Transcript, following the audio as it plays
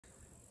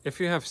If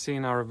you have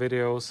seen our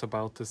videos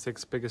about the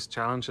 6 biggest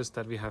challenges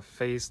that we have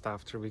faced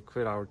after we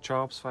quit our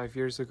jobs 5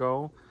 years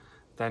ago,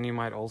 then you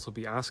might also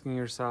be asking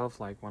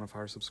yourself, like one of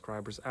our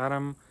subscribers,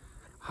 Adam,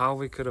 how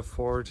we could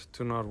afford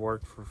to not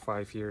work for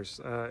 5 years.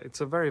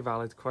 It's a very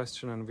valid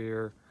question, and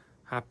we're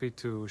happy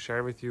to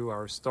share with you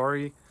our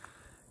story.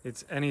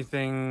 It's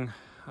anything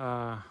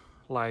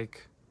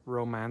like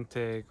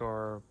romantic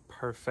or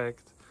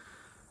perfect,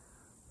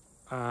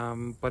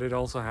 but it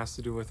also has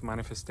to do with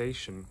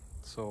manifestation.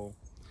 So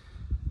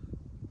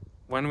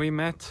when we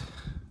met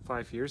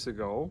 5 years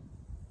ago,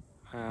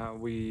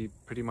 we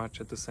pretty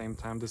much at the same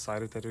time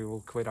decided that we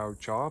will quit our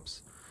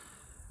jobs,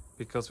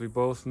 because we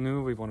both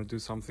knew we want to do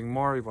something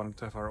more. We wanted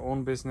to have our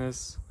own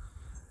business,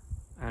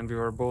 and we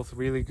were both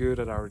really good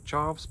at our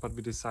jobs, but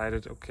we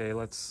decided, okay,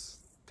 let's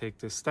take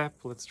this step,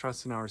 let's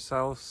trust in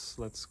ourselves,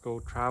 let's go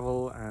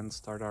travel and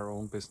start our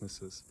own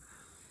businesses.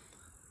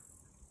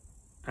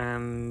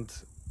 And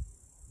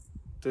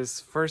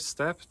this first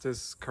step,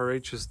 this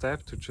courageous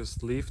step to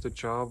just leave the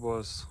job,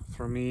 was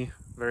for me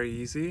very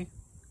easy.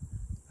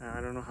 I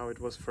don't know how it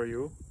was for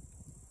you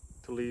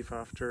to leave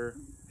after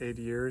 8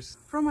 years.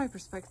 From my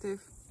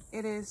perspective,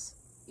 it is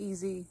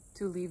easy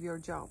to leave your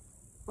job,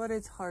 but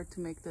it's hard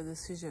to make the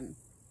decision.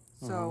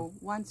 So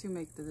once you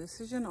make the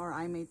decision, or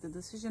I made the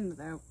decision,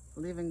 that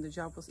leaving the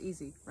job was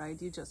easy, right?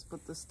 You just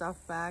put the stuff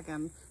back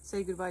and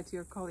say goodbye to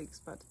your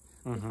colleagues. But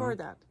before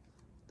that,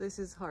 this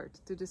is hard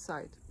to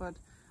decide. But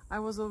I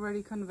was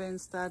already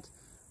convinced that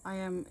I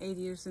am 8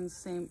 years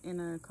in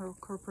a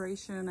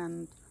corporation,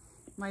 and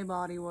my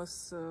body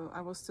was,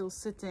 I was still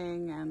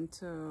sitting and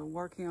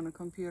working on a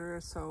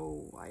computer,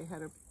 so I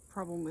had a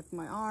problem with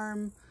my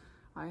arm.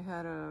 I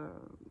had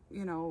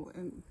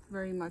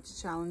very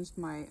much challenged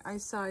my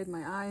eyesight,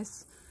 my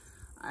eyes.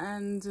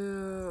 And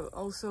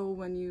also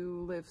when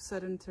you live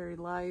sedentary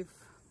life,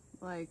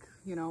 like,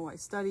 I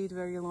studied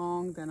very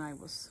long, then I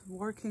was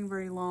working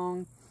very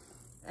long.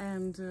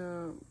 And,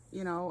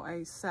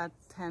 I sat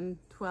 10,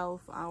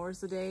 12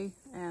 hours a day,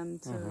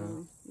 and,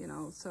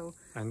 so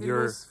and it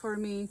was for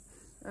me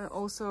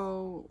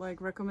also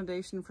like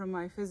recommendation from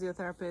my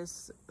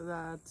physiotherapist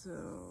that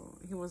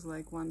he was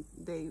like, one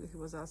day he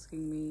was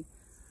asking me,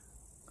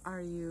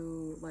 are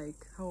you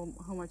like, how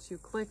much you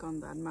click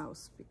on that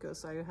mouse?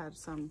 Because I had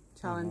some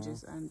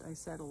challenges and I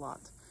said a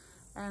lot.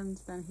 And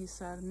then he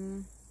said,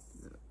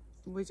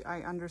 which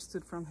I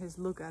understood from his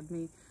look at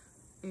me,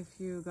 if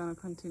you're gonna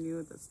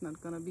continue, that's not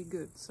gonna be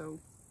good. So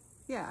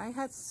yeah, I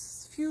had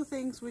few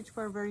things which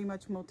were very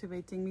much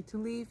motivating me to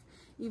leave,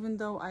 even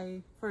though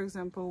I, for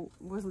example,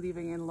 was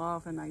leaving in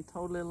love, and I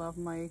totally love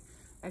my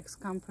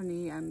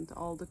ex-company and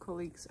all the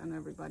colleagues and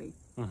everybody.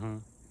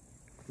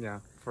 Yeah,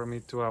 for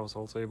me too, I was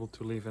also able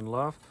to leave in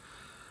love.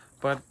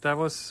 But that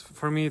was,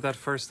 for me, that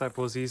first step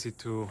was easy,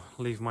 to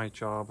leave my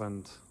job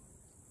and,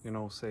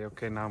 say,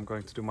 okay, now I'm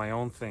going to do my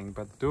own thing.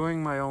 But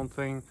doing my own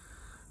thing,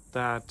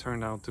 that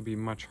turned out to be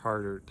much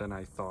harder than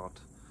I thought.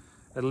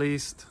 At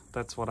least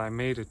that's what I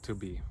made it to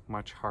be,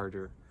 much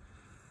harder.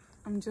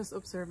 I'm just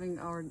observing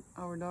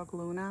our dog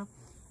Luna,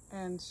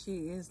 and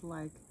she is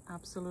like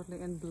absolutely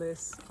in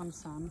bliss on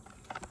sun.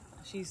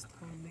 She's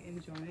totally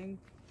enjoying.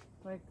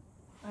 Like,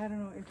 I don't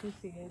know if you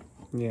see it.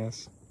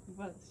 Yes.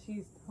 But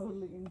she's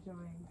totally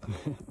enjoying.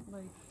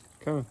 Like,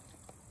 come on.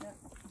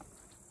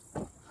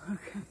 Yeah.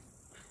 Okay.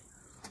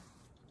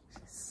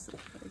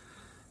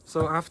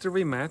 So after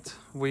we met,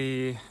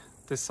 we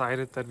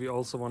decided that we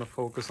also want to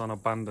focus on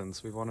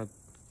abundance.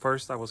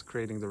 First I was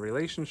creating the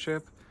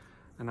relationship,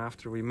 and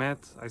after we met,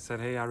 I said,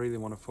 hey, I really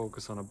want to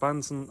focus on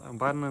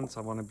abundance.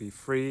 I want to be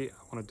free.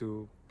 I want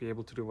to be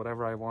able to do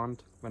whatever I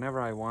want, whenever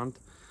I want,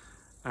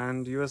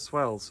 and you as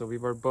well. So we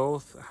were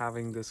both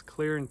having this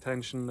clear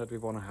intention that we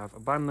want to have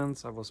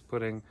abundance. I was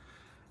putting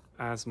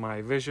as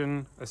my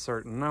vision a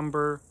certain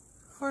number.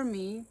 For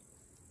me,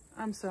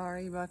 I'm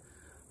sorry, but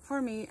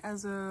for me,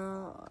 as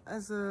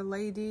a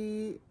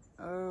lady,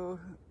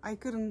 I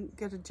couldn't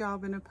get a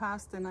job in the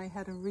past, and I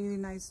had a really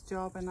nice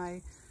job, and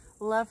I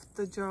left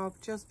the job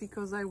just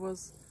because I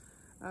was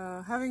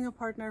having a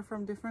partner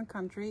from different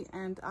country,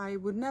 and I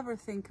would never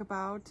think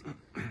about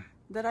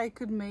that I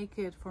could make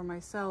it for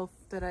myself,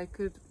 that I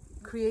could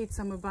create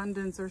some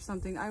abundance or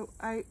something.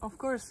 I of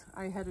course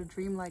I had a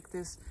dream like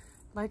this,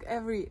 like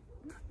every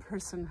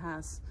person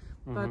has,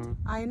 but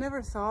I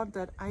never thought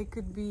that I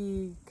could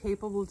be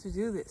capable to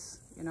do this,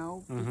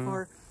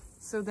 before.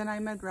 So then I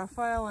met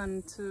Raphael,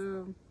 and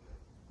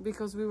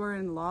because we were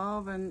in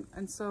love,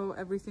 and so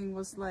everything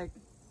was like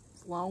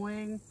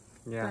flowing,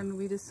 then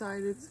we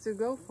decided to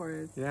go for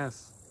it.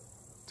 Yes,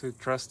 to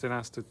trust in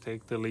us, to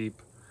take the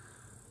leap.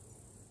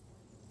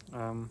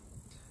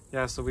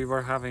 So we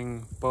were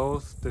having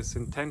both this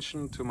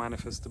intention to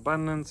manifest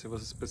abundance. It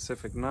was a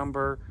specific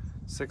number,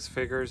 6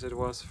 figures it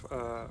was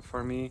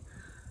for me,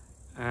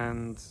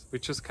 and we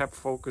just kept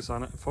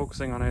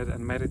focusing on it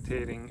and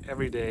meditating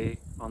every day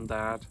on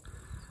that,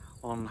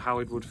 on how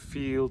it would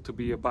feel to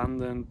be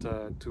abundant,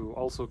 to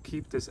also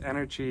keep this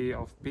energy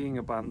of being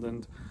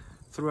abundant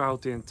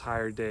throughout the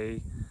entire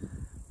day.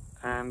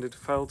 and it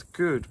felt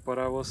good, but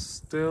I was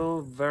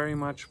still very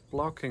much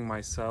blocking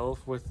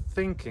myself with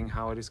thinking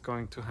how it is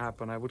going to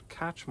happen. I would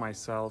catch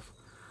myself,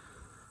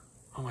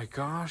 oh my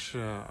gosh,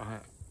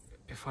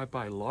 if I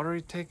buy a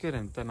lottery ticket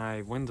and then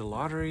I win the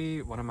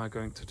lottery, what am I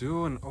going to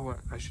do? And oh,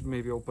 I should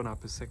maybe open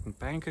up a second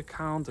bank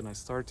account. And I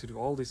started to do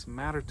all these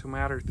matter to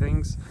matter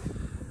things.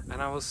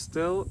 And I was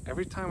still,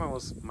 every time I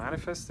was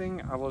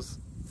manifesting, I was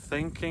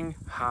thinking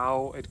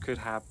how it could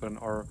happen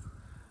or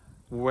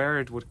where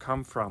it would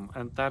come from.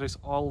 And that is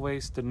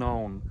always the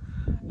known.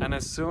 And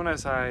as soon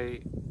as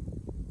I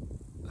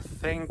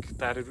think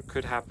that it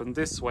could happen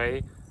this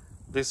way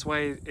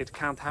it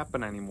can't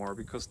happen anymore,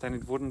 because then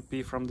it wouldn't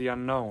be from the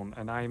unknown,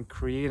 and I am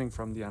creating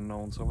from the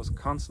unknown. So I was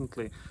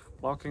constantly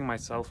blocking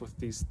myself with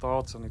these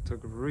thoughts, and it took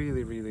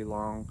really, really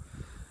long.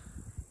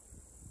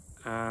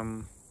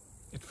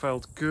 It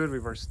felt good. We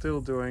were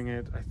still doing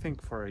it, I think,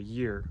 for a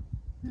year.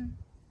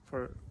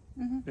 For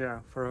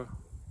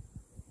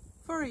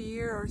a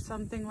year or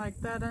something like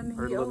that. And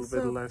or he a little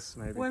also, bit less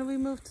maybe. when we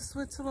moved to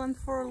Switzerland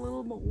for a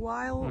little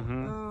while,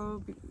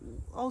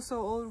 also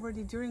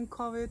already during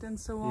COVID and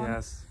so on,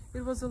 Yes.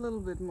 it was a little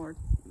bit more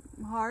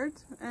hard,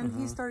 and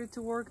he started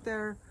to work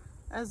there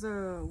as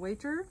a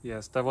waiter.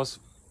 Yes, that was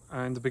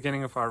in the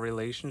beginning of our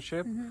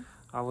relationship.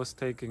 I was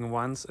taking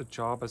once a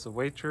job as a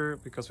waiter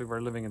because we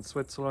were living in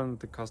Switzerland.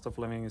 The cost of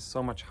living is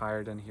so much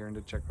higher than here in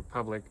the Czech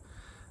Republic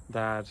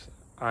that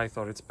I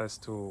thought it's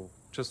best to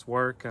just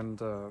work and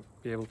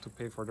be able to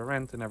pay for the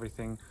rent and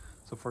everything.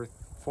 So for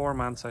 4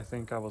 months, I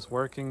think I was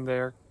working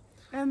there.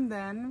 And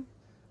then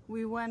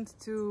we went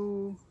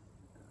to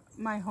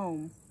my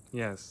home.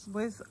 Yes.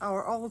 With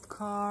our old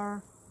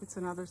car. It's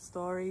another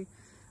story.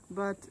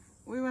 But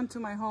we went to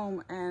my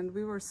home, and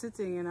we were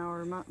sitting in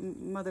our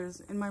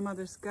my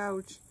mother's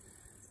couch,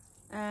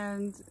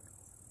 and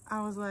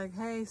I was like,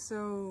 hey,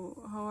 so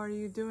how are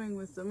you doing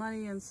with the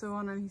money and so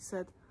on? And he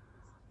said,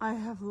 I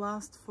have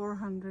lost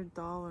 $400.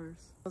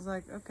 I was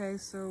like, okay,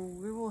 so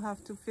we will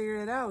have to figure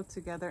it out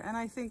together. And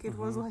I think it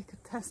was like a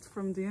test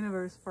from the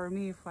universe for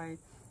me, if I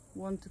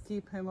want to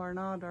keep him or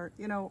not. Or,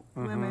 you know,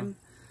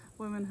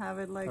 women have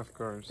it like, of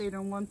course, they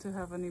don't want to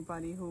have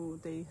anybody who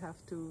they have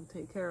to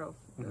take care of.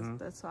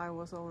 That's I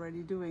was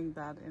already doing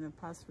that in a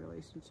past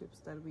relationships,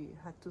 that we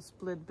had to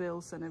split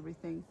bills and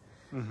everything.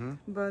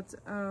 But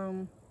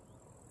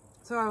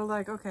so I was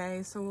like,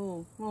 okay,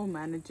 so we'll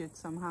manage it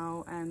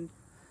somehow. And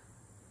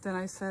then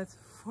I said,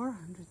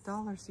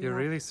 $400. You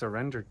really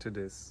surrendered to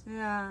this.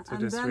 Yeah. To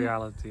this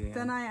reality.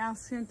 Then I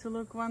asked him to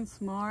look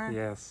once more.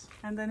 Yes.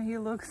 And then he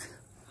looked.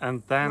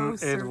 And then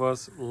closer. It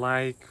was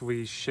like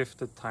we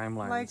shifted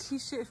timelines. Like he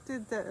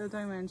shifted the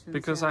dimensions.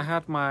 Because I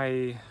had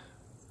my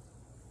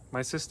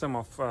system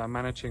of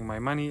managing my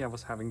money. I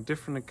was having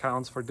different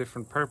accounts for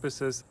different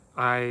purposes.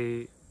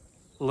 I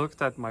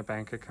looked at my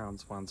bank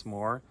accounts once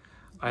more.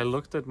 I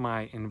looked at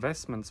my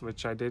investments,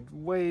 which I did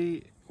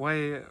way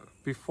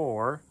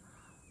before.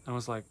 I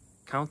was like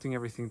counting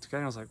everything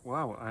together. I was like,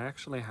 wow, I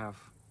actually have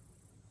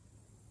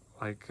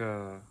like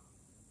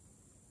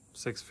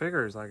 6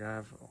 figures. Like I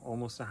have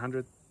almost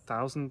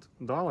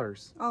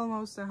 $100,000.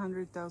 Almost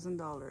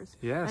 $100,000.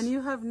 Yes. And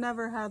you have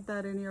never had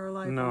that in your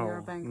life in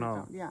your bank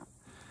account. Yeah.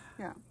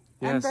 Yes.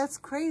 And that's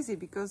crazy,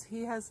 because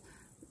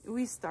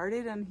we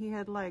started and he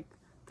had like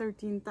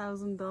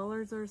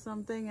 $13,000 or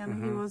something,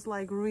 and he was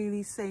like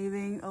really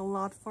saving a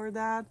lot for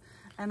that.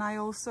 And I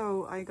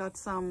got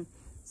some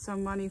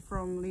money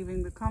from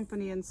leaving the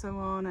company and so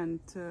on, and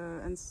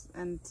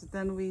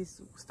then we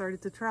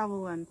started to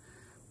travel, and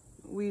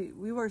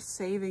we were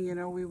saving, you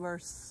know, we were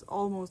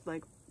almost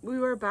like, we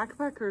were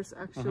backpackers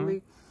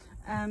actually,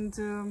 and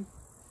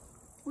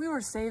we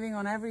were saving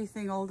on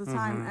everything all the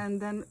time. And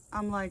then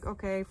I'm like,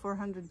 okay,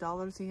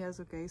 $400 he has,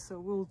 okay, so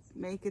we'll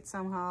make it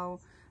somehow,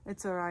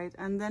 it's all right.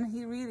 And then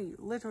he really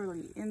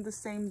literally in the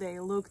same day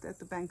looked at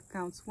the bank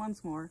accounts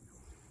once more,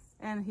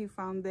 and he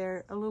found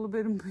there a little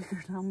bit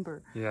bigger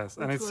number. Yes,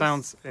 and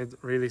it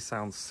really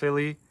sounds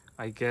silly,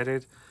 I get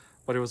it,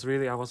 but it was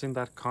really, I was in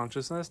that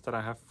consciousness that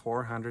I have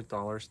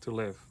 $400 to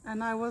live.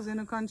 And I was in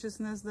a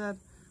consciousness that,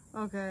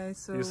 okay,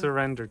 so you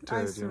surrendered to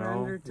it, you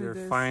know, you're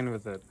fine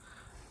with it.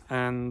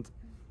 And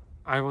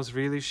I was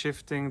really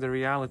shifting the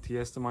reality.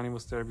 Yes, the money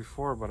was there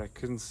before, but I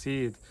couldn't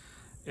see it.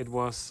 It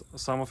was,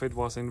 some of it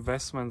was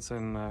investments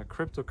in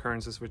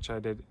cryptocurrencies, which I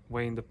did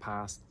way in the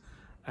past.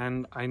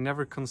 And I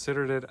never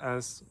considered it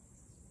as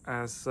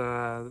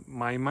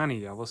my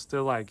money. I was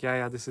still like,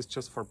 yeah, this is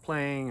just for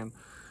playing.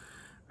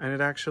 And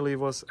it actually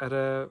was at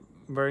a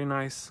very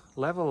nice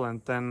level.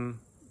 And then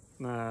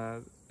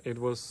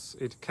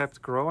it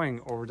kept growing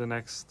over the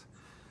next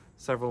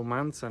several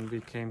months, and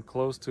we came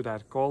close to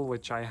that goal,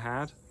 which I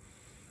had.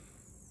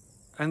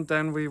 And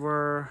then we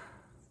were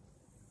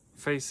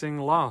facing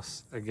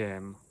loss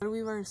again.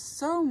 We were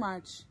so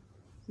much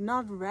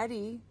not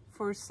ready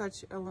for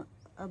such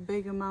a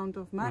big amount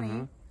of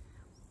money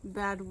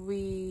that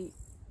we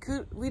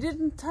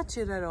didn't touch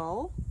it at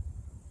all,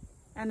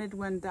 and it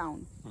went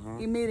down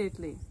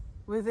immediately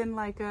within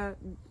like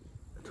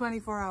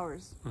 24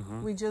 hours.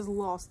 We just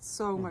lost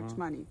so much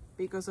money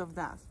because of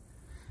that.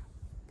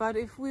 But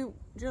if we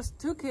just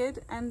took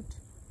it and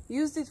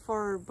used it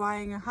for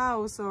buying a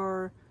house,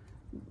 or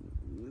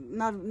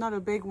not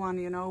a big one,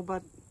 you know,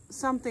 but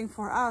something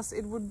for us,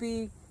 it would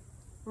be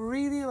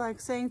really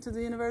like saying to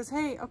the universe,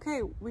 hey,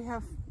 okay,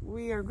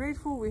 we are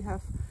grateful, we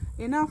have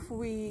enough,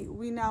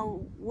 we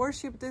now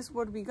worship this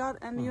what we got.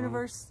 And the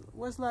universe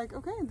was like,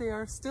 okay, they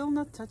are still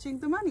not touching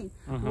the money.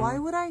 Why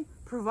would I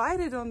provide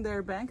it on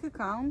their bank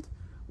account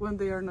when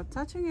they are not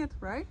touching it,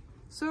 right?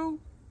 So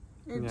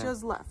it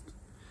just left.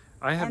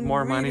 I had And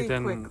more really money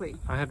than quickly.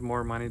 I had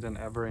more money than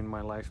ever in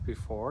my life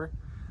before,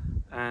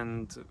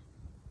 and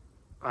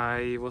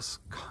I was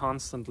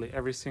constantly,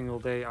 every single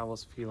day, I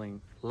was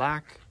feeling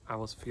lack. I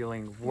was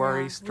feeling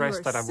worry,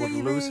 stressed that I would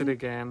lose it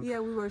again.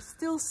 Yeah, we were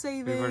still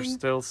saving. We were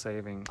still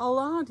saving a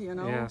lot, you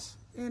know. Yes.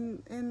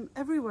 In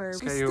everywhere.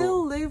 We Okay, you-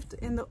 still lived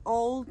in the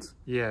old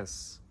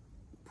Yes,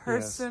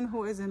 person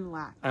who is in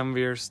lack. and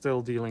we are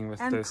still dealing with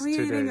And this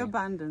creating today.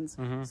 abundance.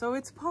 So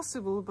it's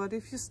possible, but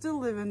if you still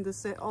live in this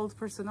old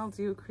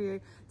personality you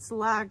create, it's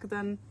lack,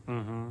 then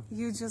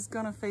you're just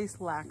gonna face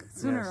lack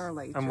sooner Yes. or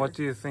later. And what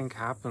do you think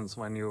happens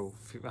when you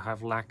have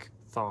lack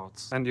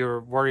thoughts and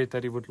you're worried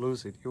that you would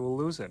lose it? You will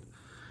lose it.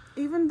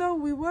 Even though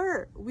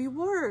we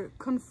were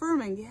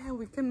confirming, yeah,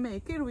 we can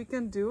make it, we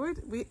can do it,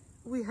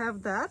 we have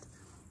that.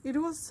 It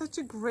was such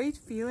a great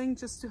feeling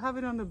just to have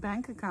it on the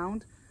bank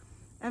account.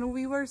 And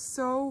we were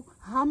so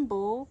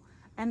humble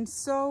and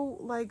so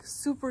like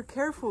super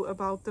careful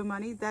about the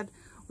money that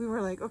we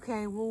were like,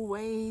 okay, we'll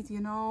wait,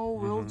 you know,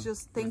 we'll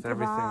just think With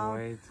everything, about,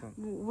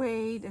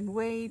 wait.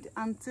 wait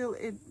until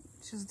it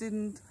just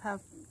didn't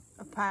have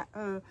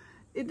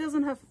it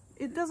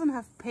doesn't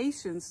have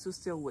patience to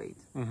still wait.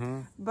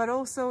 But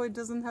also it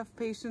doesn't have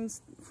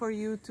patience for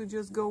you to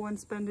just go and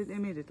spend it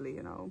immediately,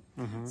 you know.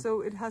 So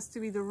it has to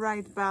be the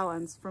right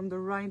balance from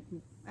the right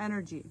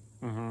energy,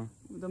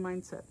 the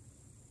mindset.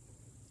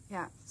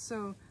 Yeah,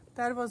 so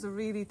that was a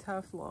really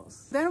tough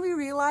loss. Then we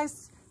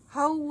realized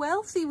how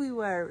wealthy we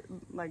were.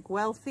 Like,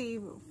 wealthy,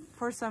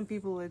 for some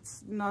people it's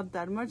not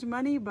that much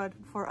money, but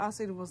for us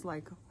it was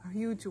like a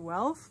huge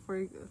wealth,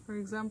 for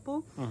example.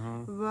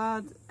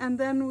 And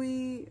then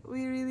we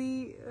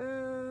really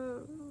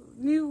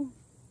knew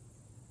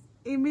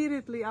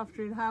immediately after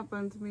it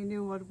happened, we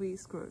knew what we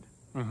screwed.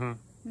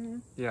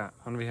 Yeah,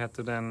 and we had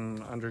to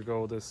then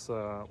undergo this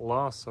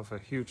loss of a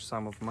huge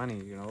sum of money,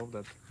 you know,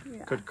 that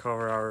could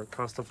cover our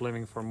cost of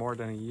living for more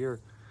than a year.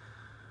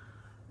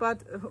 But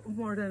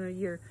more than a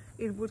year.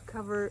 It would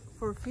cover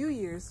for a few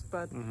years,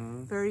 but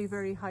very,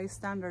 very high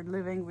standard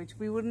living, which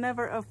we would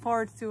never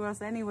afford to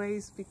us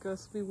anyways,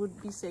 because we would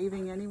be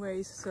saving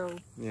anyways, so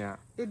Yeah.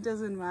 it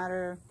doesn't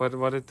matter. But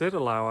what it did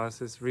allow us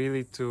is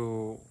really to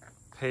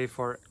pay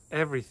for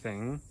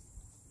everything.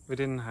 We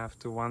didn't have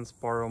to once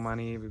borrow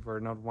money. We were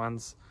not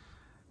once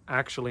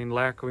actually in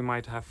lack. We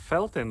might have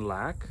felt in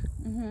lack.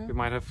 We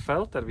might have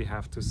felt that we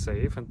have to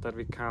save and that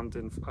we can't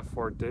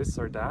afford this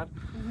or that.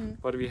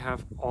 But we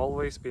have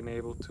always been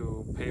able to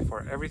pay for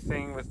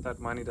everything with that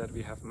money that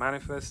we have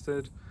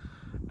manifested.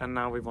 And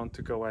now we want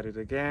to go at it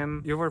again.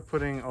 You were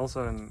putting also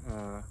in...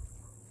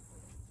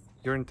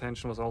 your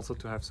intention was also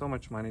to have so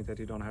much money that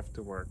you don't have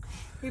to work.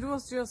 It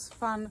was just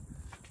fun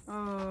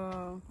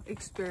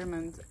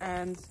experiment,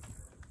 and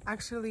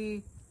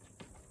actually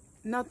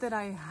not that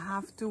I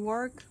have to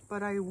work,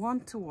 but I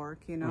want to work,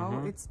 you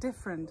know. It's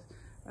different.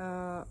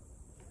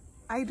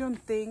 I don't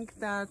think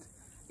that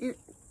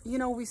you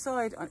know, we saw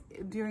it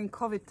during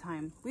COVID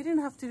time. We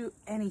didn't have to do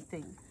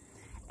anything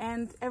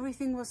and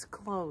everything was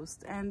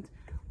closed and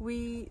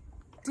we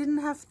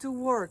didn't have to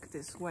work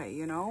this way,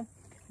 you know.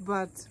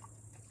 But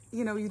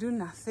you know, you do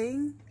nothing,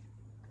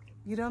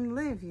 you don't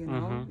live, you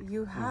know.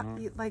 You have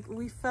like,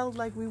 we felt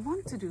like we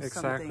want to do something.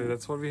 Exactly,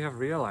 that's what we have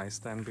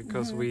realized then,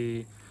 because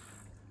we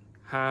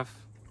have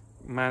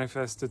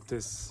manifested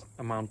this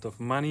amount of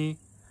money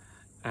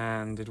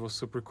and it was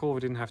super cool.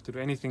 We didn't have to do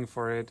anything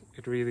for it.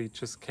 It really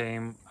just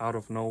came out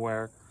of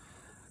nowhere.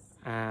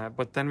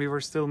 But then we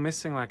were still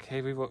missing, like,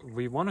 hey,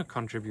 we want to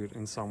contribute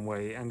in some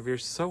way, and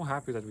we're so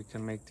happy that we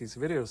can make these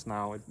videos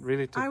now. It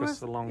really took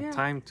us a long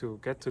time to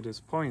get to this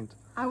point.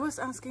 I was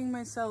asking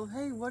myself,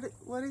 hey,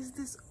 what is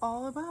this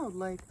all about?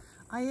 Like,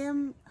 I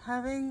am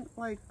having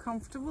like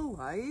comfortable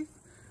life.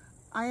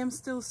 I am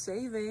still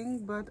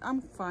saving, but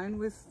I'm fine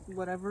with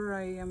whatever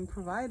I am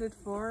provided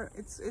for.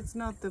 It's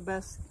not the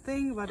best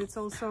thing, but it's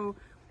also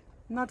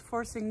not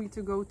forcing me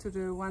to go to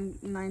the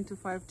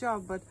 9-to-5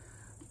 job. But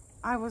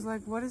I was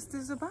like, what is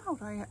this about?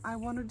 I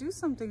want to do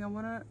something. I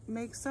want to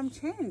make some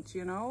change,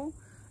 you know?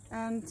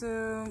 And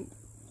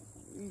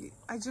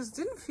I just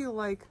didn't feel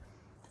like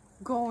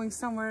going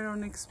somewhere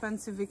on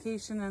expensive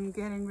vacation and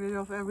getting rid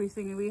of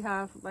everything we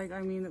have, like,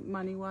 I mean,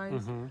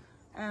 money-wise.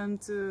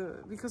 And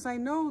because I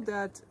know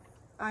that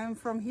I am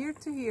from here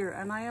to here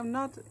and I am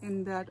not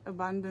in that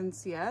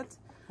abundance yet,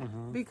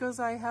 because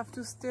I have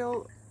to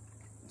still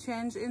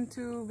change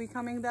into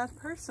becoming that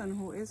person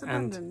who is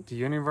abundant. And the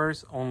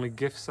universe only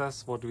gives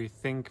us what we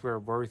think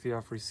we're worthy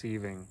of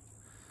receiving.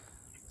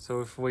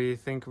 So if we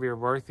think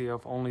we're worthy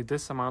of only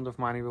this amount of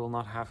money, we will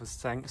not have a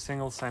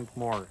single cent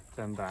more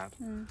than that.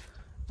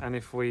 And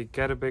if we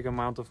get a big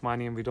amount of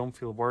money and we don't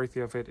feel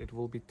worthy of it, it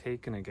will be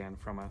taken again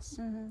from us.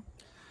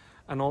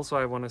 And also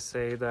I want to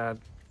say that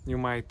you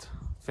might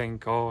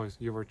think, oh,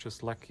 you were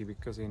just lucky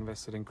because you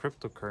invested in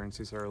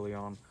cryptocurrencies early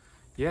on.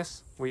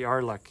 Yes, we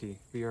are lucky.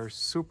 We are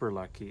super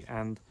lucky.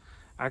 And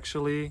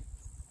actually,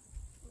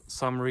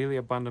 some really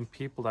abundant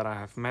people that I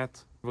have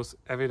met, it was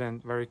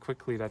evident very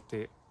quickly that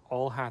they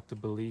all had the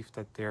belief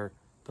that they're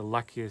the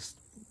luckiest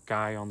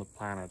guy on the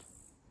planet.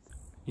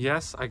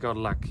 Yes, I got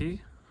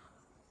lucky.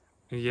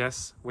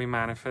 Yes, we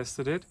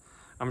manifested it.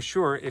 I'm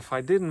sure if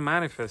I didn't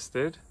manifest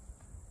it,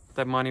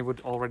 that money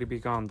would already be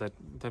gone,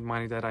 that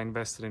money that I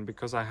invested in,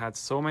 because I had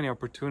so many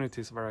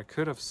opportunities where I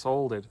could have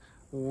sold it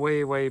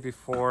way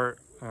before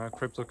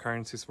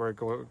cryptocurrencies were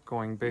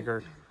going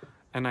bigger,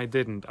 and I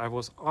didn't. I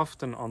was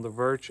often on the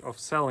verge of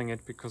selling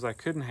it because I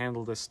couldn't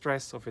handle the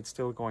stress of it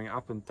still going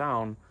up and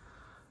down,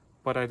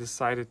 but I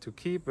decided to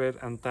keep it,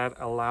 and that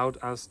allowed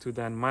us to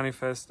then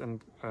manifest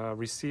and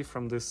receive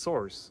from this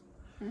source.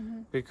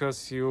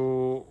 Because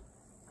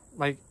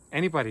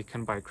anybody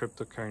can buy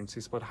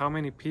cryptocurrencies, but how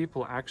many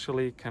people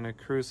actually can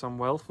accrue some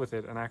wealth with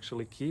it and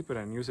actually keep it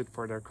and use it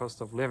for their cost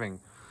of living?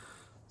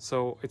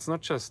 So it's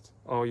not just,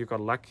 oh, you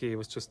got lucky, it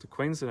was just a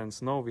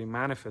coincidence. No, we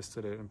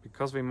manifested it, and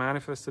because we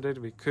manifested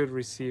it, we could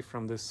receive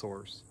from this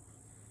source.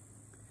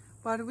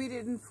 But we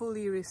didn't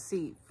fully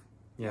receive.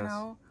 Yes. You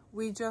know,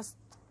 we just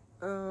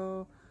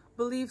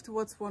believed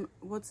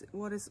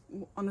what is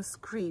on a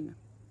screen,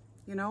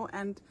 you know,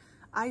 and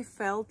I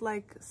felt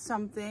like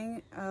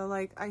something,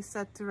 like I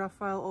said to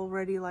Raphael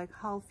already like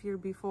half year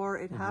before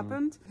it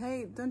happened.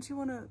 Hey, don't you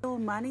want to pull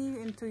money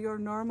into your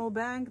normal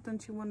bank?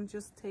 Don't you want to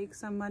just take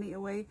some money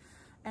away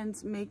and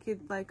make it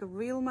like a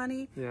real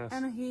money? Yes.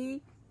 And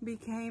he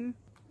became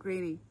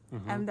greedy.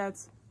 And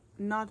that's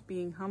not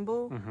being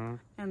humble.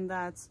 And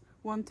that's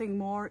wanting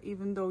more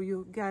even though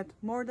you get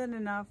more than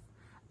enough.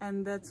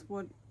 And that's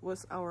what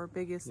was our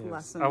biggest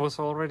lesson. I was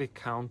already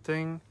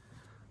counting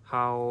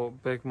how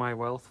big my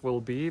wealth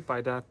will be by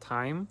that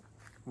time,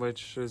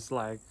 which is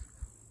like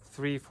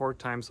 3-4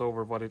 times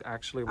over what it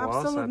actually was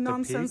Absolute at the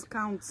nonsense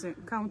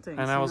peak. counting.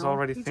 And I was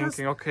already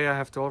thinking, okay, I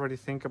have to already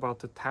think about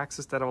the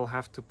taxes that I'll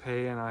have to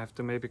pay, and I have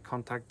to maybe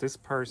contact this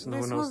person who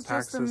knows taxes. This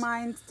was just the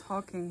mind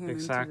talking him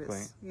into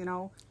this, you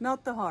know,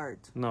 not the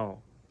heart.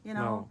 No, you know?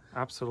 No,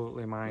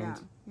 absolutely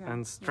mind.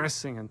 And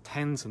stressing and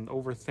tense and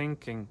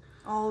overthinking.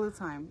 All the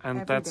time,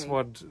 and that's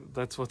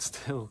what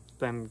still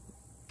then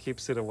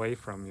keeps it away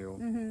from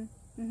you.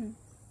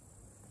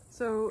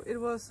 So it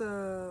was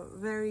a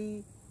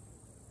very,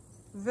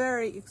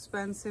 very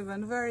expensive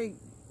and very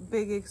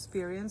big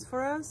experience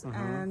for us.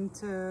 And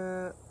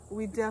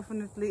we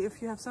definitely,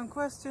 if you have some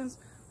questions,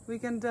 we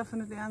can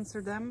definitely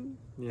answer them.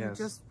 Yes.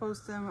 Just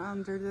post them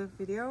under the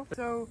video.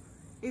 So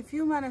if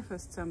you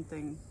manifest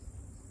something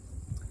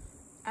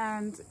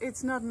and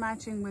it's not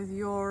matching with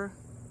your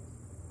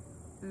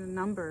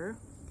number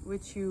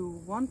which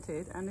you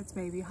wanted, and it's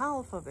maybe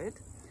half of it,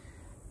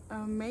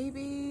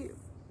 maybe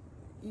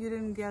you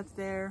didn't get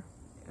there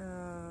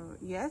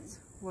yet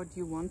what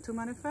you want to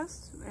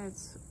manifest.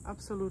 It's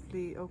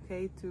absolutely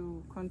okay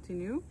to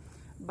continue,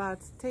 but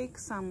take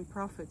some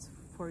profits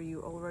for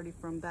you already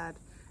from that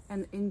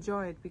and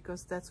enjoy it,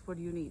 because that's what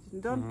you need.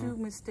 Don't do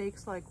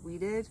mistakes like we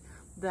did,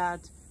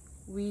 that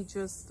we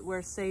just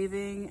were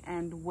saving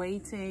and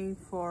waiting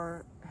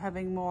for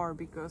having more,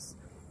 because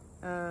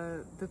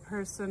the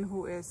person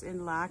who is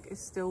in lack is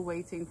still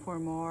waiting for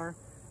more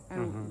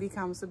and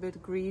becomes a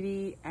bit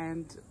greedy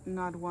and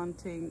not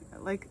wanting,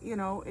 like, you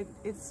know,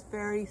 it's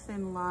very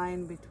thin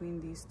line between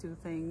these two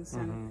things.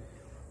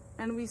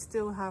 And we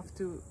still have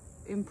to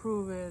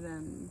improve it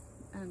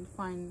and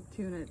fine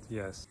tune it.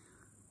 Yes.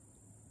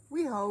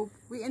 We hope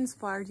we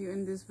inspired you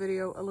in this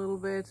video a little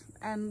bit,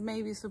 and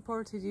maybe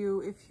supported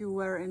you if you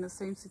were in the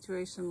same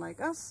situation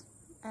like us.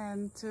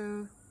 And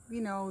we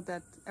know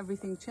that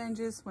everything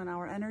changes when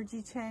our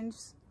energy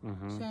changes.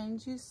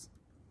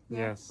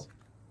 Yes.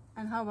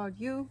 And how about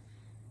you?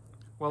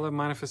 Well, the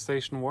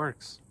manifestation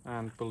works,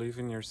 and believe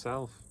in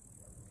yourself.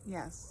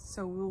 Yes.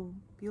 So we'll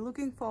be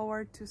looking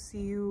forward to see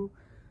you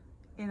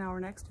in our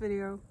next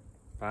video.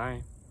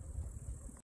 Bye.